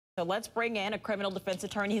So let's bring in a criminal defense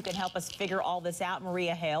attorney who can help us figure all this out.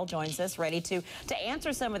 Maria Hale joins us, ready to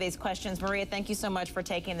answer some of these questions. Maria, thank you so much for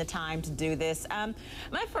taking the time to do this.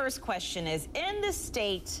 My first question is, in the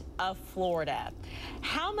state of Florida,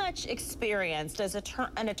 how much experience does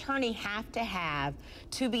an attorney have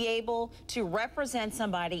to be able to represent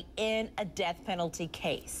somebody in a death penalty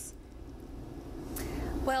case?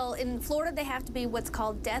 Well, in Florida, they have to be what's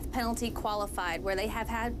called death penalty qualified, where they have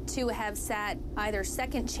had to have sat either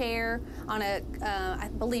second chair on I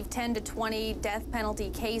believe, 10 to 20 death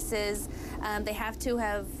penalty cases. They have to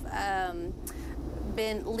have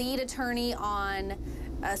been lead attorney on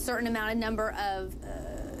a certain number of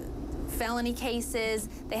felony cases.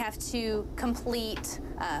 They have to complete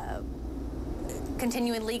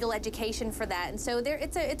continuing legal education for that, and so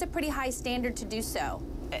it's a pretty high standard to do so.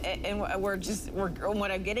 And what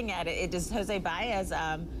I'm getting at, does Jose Baez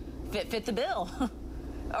fit the bill?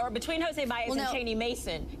 Or between Jose Baez and Cheney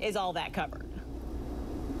Mason, is all that covered?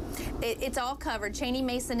 It's all covered. Cheney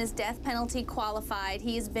Mason is death penalty qualified.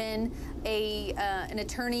 He has been an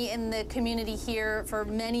attorney in the community here for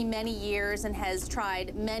many, many years and has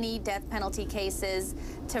tried many death penalty cases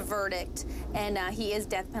to verdict, and he is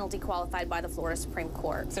death penalty qualified by the Florida Supreme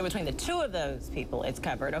Court. So between the two of those people, it's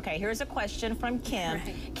covered. Okay, here's a question from Kim.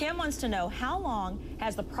 Right. Kim wants to know, how long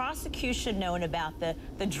has the prosecution known about the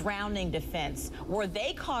drowning defense? Were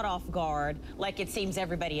they caught off guard like it seems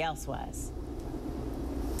everybody else was?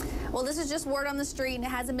 Well, this is just word on the street, and it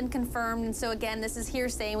hasn't been confirmed. And so, again, this is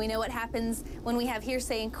hearsay. We know what happens when we have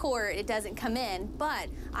hearsay in court. It doesn't come in. But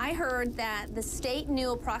I heard that the state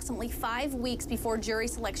knew approximately 5 weeks before jury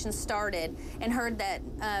selection started, and heard that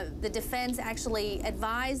the defense actually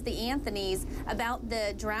advised the Anthonys about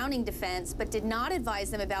the drowning defense, but did not advise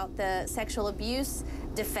them about the sexual abuse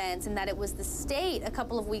defense, and that it was the state a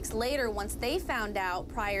couple of weeks later, once they found out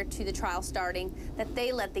prior to the trial starting, that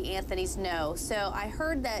they let the Anthonys know. So I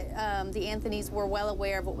heard that the Anthonys were well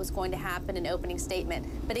aware of what was going to happen in opening statement.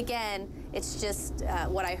 But again, it's just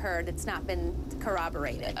what I heard. It's not been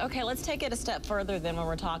corroborated. Okay, let's take it a step further than when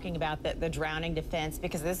we're talking about the drowning defense,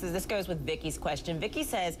 because this goes with Vicky's question. Vicky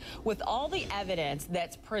says, with all the evidence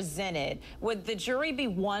that's presented, would the jury be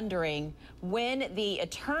wondering when the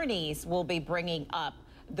attorneys will be bringing up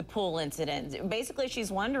the pool incident? Basically,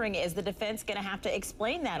 she's wondering, is the defense going to have to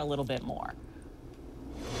explain that a little bit more?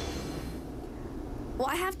 Well,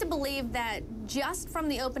 I have to believe that just from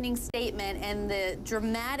the opening statement and the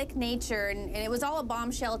dramatic nature, and it was all a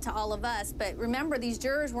bombshell to all of us, but remember, these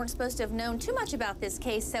jurors weren't supposed to have known too much about this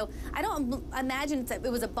case, so I don't imagine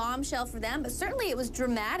it was a bombshell for them, but certainly it was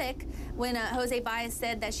dramatic when Jose Baez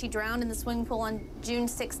said that she drowned in the swimming pool on June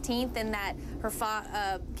 16th, and that her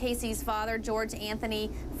Casey's father, George Anthony,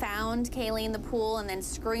 found Kaylee in the pool and then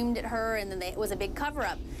screamed at her, and then it was a big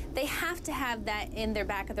cover-up. They have to have that in their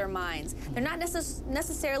back of their minds. They're not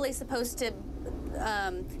necessarily supposed to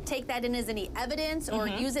take that in as any evidence or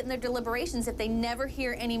use it in their deliberations if they never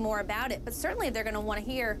hear any more about it. But certainly they're going to want to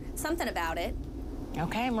hear something about it.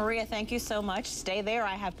 Okay, Maria, thank you so much. Stay there.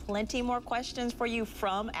 I have plenty more questions for you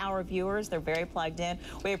from our viewers. They're very plugged in.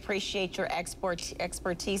 We appreciate your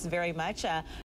expertise very much.